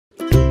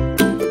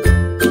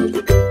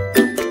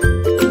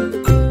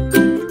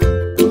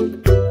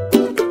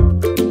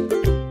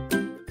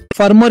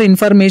For more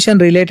information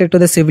related to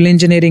the civil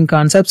engineering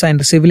concepts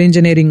and civil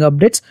engineering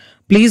updates,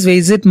 please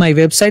visit my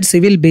website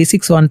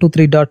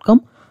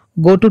civilbasics123.com.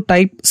 Go to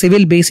type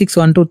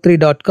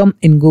civilbasics123.com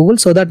in Google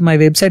so that my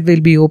website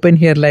will be open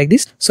here like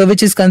this. So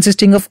which is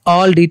consisting of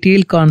all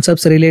detailed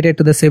concepts related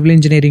to the civil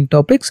engineering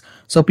topics.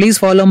 So please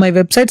follow my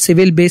website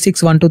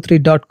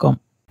civilbasics123.com.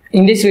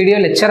 In this video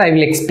lecture, I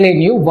will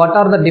explain you what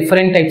are the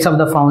different types of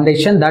the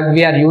foundation that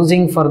we are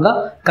using for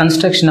the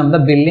construction of the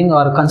building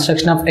or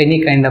construction of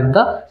any kind of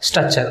the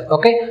structure.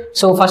 Okay,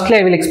 so firstly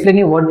I will explain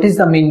you what is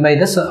the mean by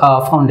this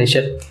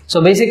foundation.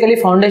 So basically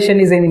foundation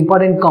is an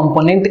important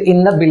component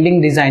in the building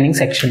designing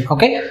section.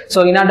 Okay,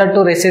 so in order to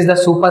resist the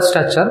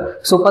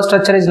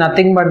superstructure is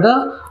nothing but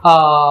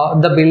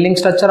the building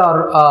structure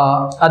or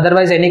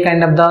otherwise any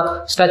kind of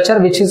the structure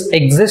which is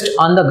exist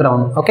on the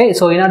ground. Okay,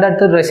 so in order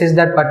to resist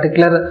that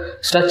particular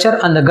structure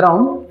on the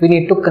ground, we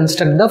need to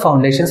construct the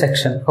foundation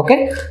section.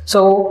 Okay,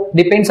 so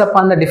depends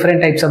upon the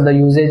different types of the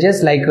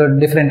usages, like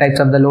different types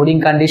of the loading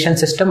condition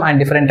system and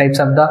different types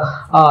of the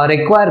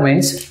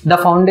requirements. The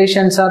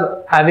foundations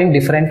are having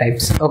different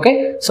types.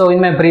 Okay, so in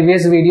my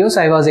previous videos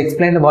I was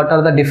explained what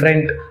are the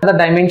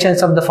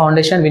dimensions of the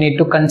foundation we need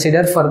to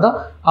consider for the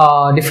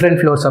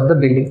different floors of the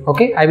building.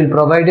 Okay, I will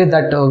provide you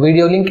that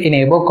video link in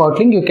above card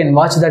link. You can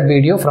watch that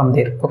video from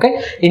there.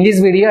 Okay, in this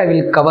video I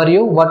will cover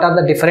you what are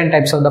the different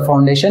types of the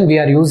foundation we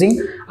are using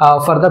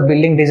for the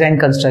building design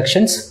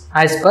constructions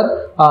as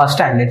per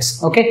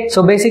standards. Okay,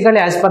 so basically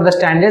as per the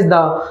standards,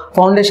 the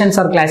foundations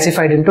are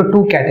classified into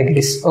two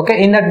categories.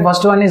 Okay, in that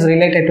first one is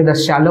related to the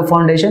shallow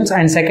foundations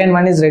and second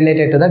one is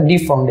related to the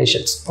deep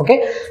foundations.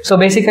 Okay, so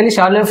basically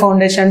shallow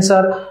foundations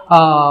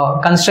are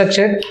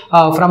constructed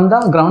from the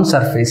ground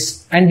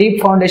surface and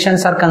deep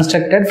foundations are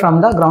constructed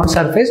from the ground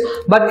surface,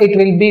 but it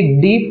will be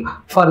deep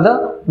for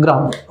the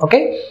ground.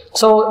 Okay,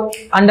 so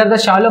under the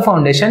shallow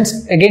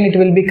foundations again it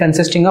will be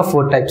consisting of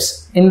four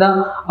types. In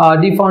the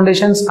deep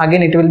foundations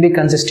again it will be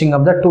consisting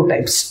of the two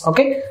types.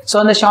 Okay, so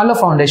on the shallow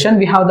foundation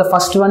we have the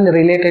first one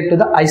related to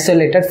the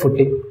isolated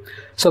footing.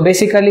 So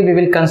basically we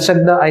will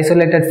construct the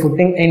isolated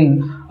footing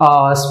in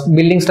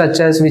building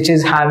structures which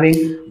is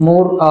having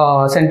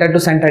more center to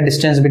center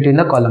distance between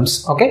the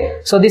columns. Okay,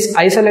 so this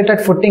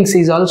isolated footings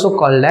is also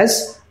called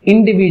as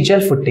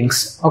individual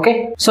footings.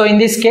 Okay, so in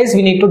this case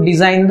we need to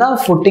design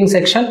the footing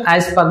section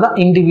as per the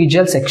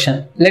individual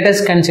section. Let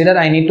us consider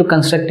I need to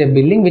construct a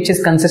building which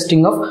is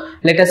consisting of,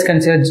 let us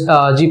consider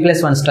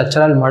G+1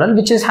 structural model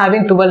which is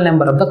having 12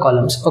 number of the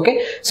columns.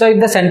 Okay, so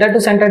if the center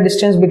to center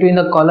distance between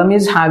the column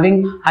is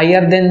having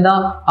higher than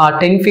the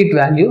 10 feet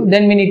value,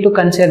 then we need to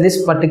consider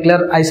this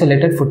particular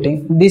isolated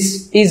footing.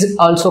 This is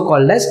also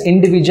called as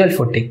individual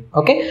footing.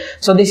 Okay,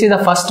 so this is the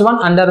first one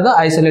under the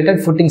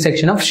isolated footing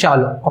section of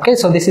shallow. Okay,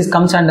 so this is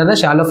comes under the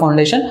shallow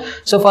foundation.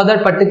 So for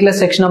that particular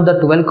section of the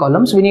 12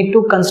 columns we need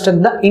to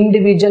construct the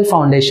individual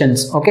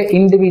foundations. Okay,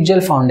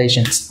 individual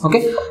foundations.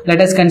 Okay,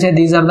 let us consider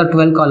these are the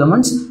 12 columns.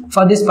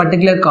 For this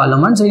particular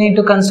columns we need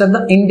to construct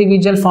the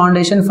individual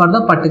foundation for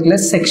the particular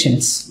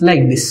sections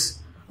like this.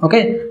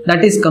 Okay,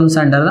 that is comes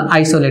under the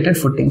isolated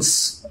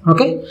footings.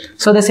 Okay,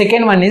 so the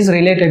second one is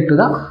related to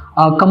the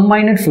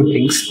combined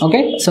footings.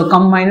 Okay, so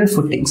combined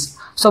footings.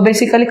 So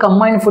basically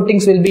combined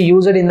footings will be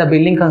used in the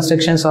building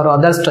constructions or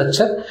other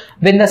structure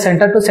when the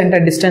center to center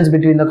distance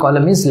between the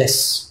column is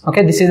less.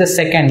 Okay, this is the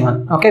second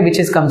one. Okay, which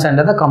is comes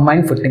under the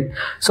combined footing.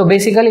 So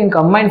basically in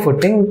combined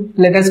footing,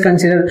 let us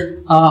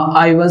consider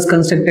I was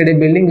constructed a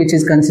building which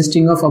is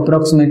consisting of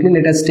approximately,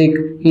 let us take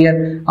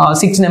here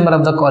 6 number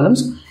of the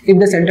columns. If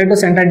the center to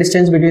center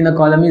distance between the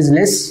column is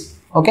less,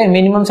 okay,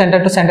 minimum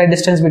center to center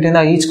distance between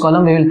each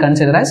column we will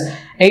consider as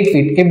 8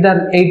 feet. If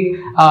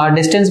the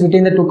distance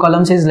between the two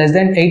columns is less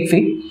than 8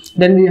 feet,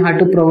 then we have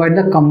to provide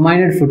the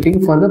combined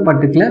footing for the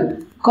particular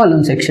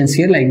column sections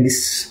here like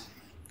this,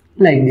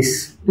 like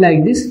this,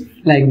 like this,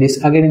 like this.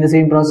 Again in the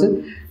same process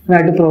we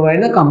have to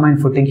provide the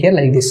combined footing here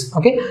like this.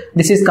 Okay,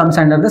 this is comes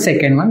under the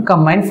second one,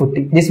 combined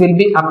footing. This will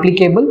be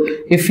applicable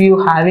if you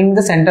having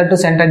the center to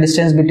center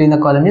distance between the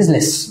column is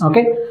less.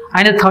 Okay,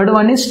 and the third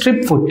one is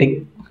strip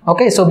footing.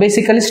 Okay, so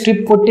basically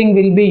strip footing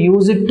will be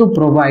used to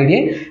provide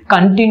a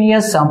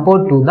continuous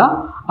support to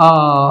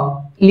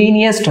the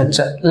linear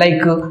structure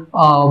like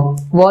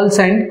walls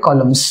and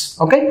columns.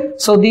 Okay,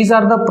 so these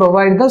are the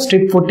provide the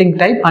strip footing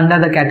type under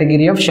the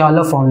category of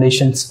shallow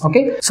foundations.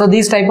 Okay, so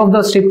these type of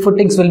the strip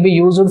footings will be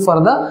used for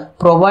the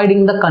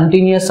providing the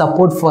continuous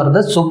support for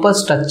the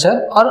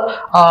superstructure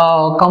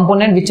or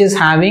component which is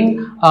having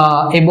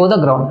above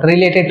the ground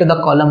related to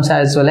the columns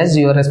as well as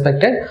your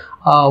respected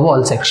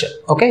wall section.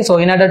 Okay, so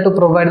in order to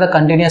provide the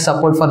continuous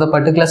support for the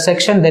particular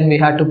section, then we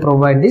have to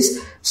provide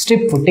this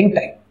strip footing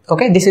type.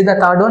 Okay, this is the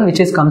third one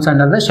which is comes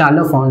under the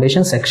shallow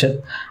foundation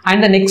section,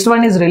 and the next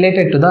one is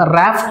related to the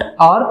raft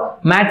or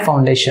mat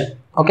foundation.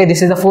 Okay,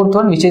 this is the fourth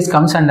one, which is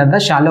comes under the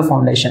shallow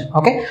foundation.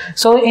 Okay,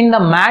 so in the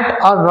mat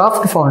or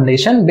rough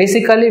foundation,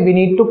 basically we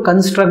need to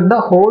construct the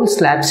whole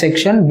slab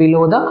section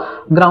below the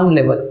ground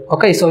level.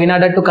 Okay, so in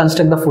order to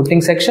construct the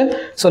footing section,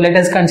 so let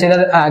us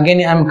consider again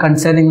I am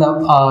considering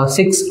the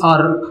 6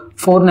 or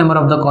 4 number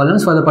of the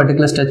columns for the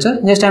particular structure.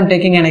 Just I am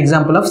taking an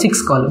example of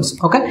 6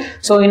 columns. Okay,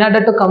 so in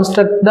order to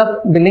construct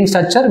the building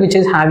structure which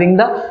is having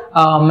the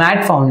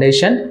mat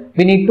foundation,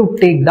 we need to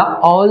take the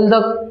all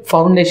the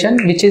foundation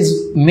which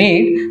is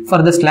made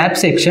for the slab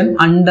section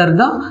under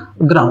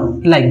the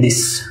ground like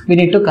this. We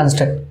need to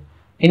construct.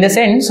 In a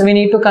sense, we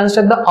need to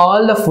construct the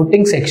all the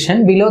footing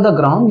section below the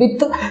ground with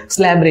the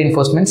slab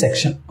reinforcement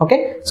section.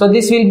 Okay, so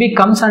this will be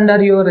comes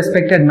under your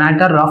respected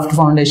mat or raft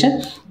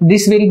foundation.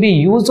 This will be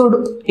used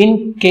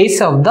in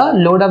case of the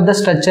load of the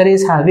structure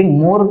is having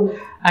more,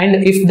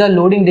 and if the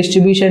loading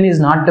distribution is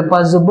not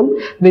possible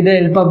with the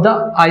help of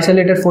the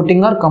isolated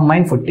footing or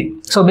combined footing.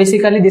 So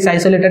basically this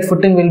isolated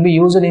footing will be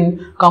used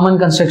in common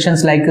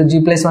constructions like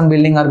G+1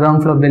 building or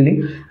ground floor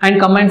building, and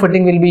combined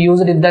footing will be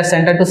used if the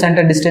center to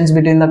center distance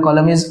between the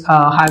column is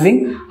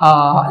having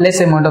less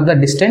amount of the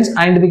distance,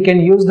 and we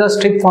can use the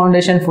strip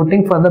foundation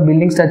footing for the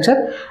building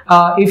structure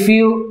if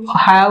you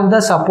have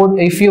the support,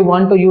 if you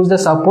want to use the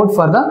support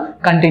for the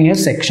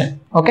continuous section.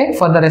 Okay,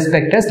 for the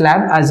respected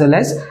slab as well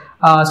as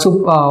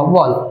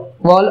wall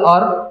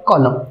or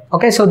column.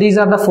 Okay, so these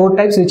are the 4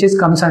 types which is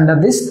comes under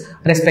this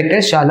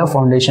respected shallow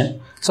foundation.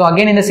 So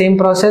again in the same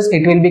process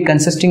it will be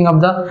consisting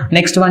of the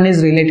next one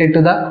is related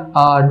to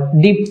the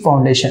deep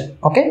foundation.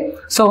 Okay,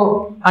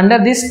 so under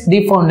this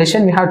deep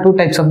foundation we have 2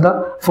 types of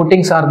the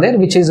footings are there,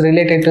 which is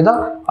related to the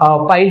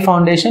pile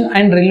foundation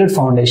and drilled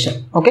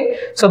foundation. Okay,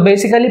 so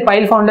basically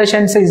pile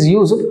foundations is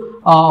used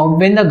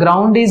when the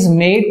ground is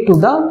made to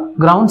the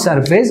ground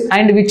surface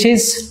and which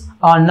is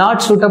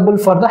not suitable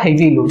for the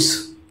heavy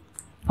loads.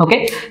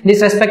 Okay,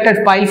 this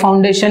respected pile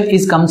foundation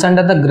is comes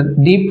under the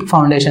deep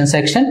foundation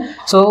section.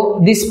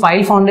 So this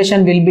pile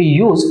foundation will be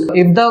used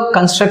if the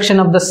construction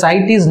of the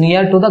site is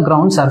near to the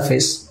ground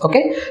surface.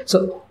 Okay,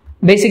 so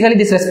basically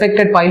this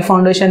respected pile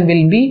foundation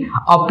will be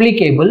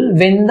applicable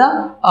when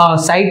the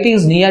site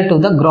is near to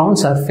the ground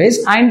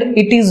surface and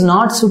it is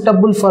not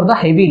suitable for the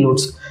heavy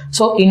loads.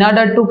 So in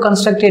order to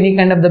construct any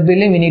kind of the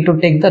building, we need to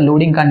take the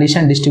loading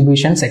condition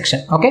distribution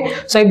section. Okay,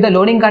 so if the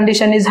loading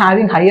condition is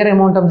having higher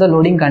amount of the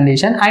loading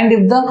condition and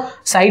if the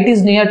site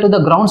is near to the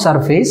ground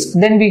surface,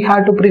 then we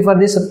have to prefer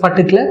this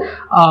particular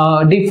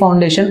deep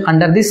foundation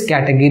under this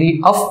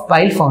category of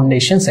pile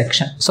foundation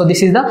section. So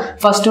this is the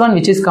first one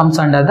which is comes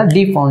under the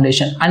deep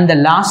foundation, and the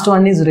last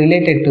one is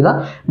related to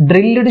the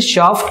drilled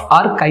shaft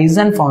or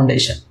Kaizen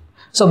foundation.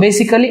 So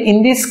basically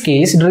in this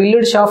case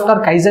drilled shaft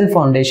or Kaizen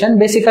foundation,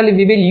 basically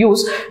we will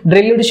use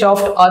drilled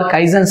shaft or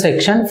Kaizen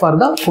section for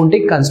the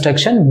footing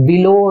construction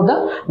below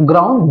the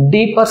ground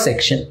deeper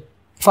section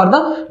for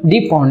the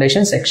deep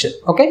foundation section.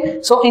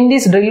 Okay, so in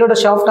this drilled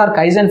shaft or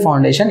Kaizen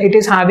foundation, it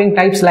is having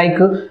types like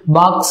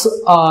box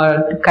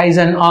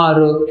Kaizen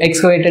or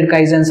excavated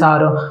Kaizens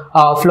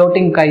or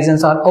floating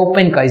Kaizens or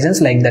open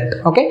Kaizens like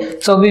that. Okay,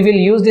 so we will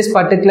use this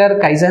particular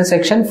Kaizen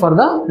section for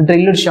the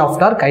drilled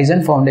shaft or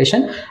Kaizen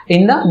foundation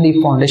in the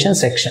deep foundation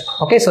section.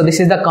 Okay, so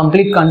this is the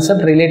complete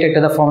concept related to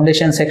the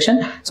foundation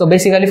section. So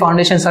basically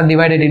foundations are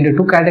divided into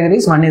 2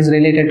 categories. One is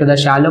related to the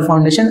shallow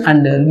foundation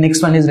and the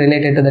next one is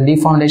related to the deep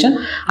foundation.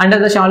 Under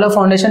the shallow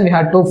foundation we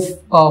have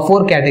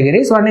 4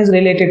 categories. One is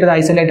related to the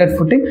isolated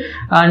footing,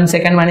 and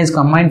second one is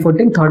combined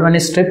footing, third one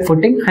is strip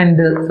footing, and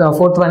the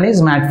fourth one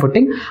is mat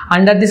footing.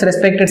 Under this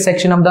respected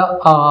section of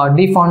the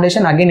deep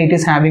foundation, again it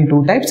is having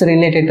 2 types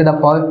related to the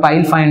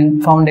pile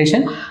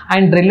foundation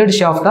and drilled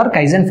shaft or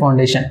Kaizen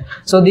foundation.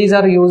 So these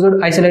are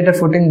used isolated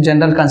footing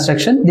general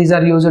construction. These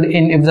are used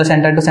in if the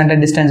center to center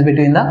distance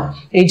between the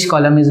each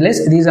column is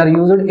less. These are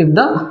used if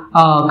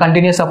the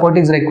continuous support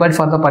is required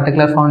for the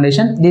particular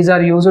foundation. These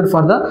are used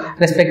for the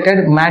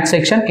respected mat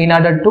section in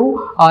order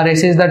to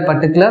resist that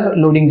particular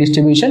loading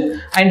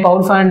distribution, and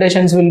pile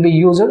foundations will be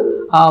used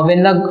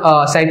when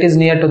the site is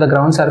near to the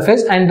ground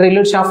surface, and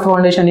drilled shaft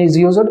foundation is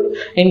used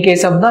in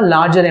case of the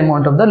larger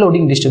amount of the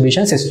loading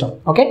distribution system.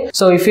 Okay,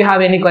 so if you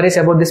have any queries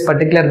about this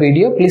particular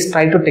video, please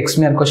try to text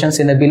me your questions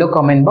in the below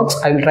comment box.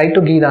 I will try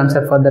to give the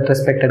answer for that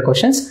respected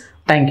questions.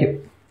 Thank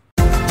you.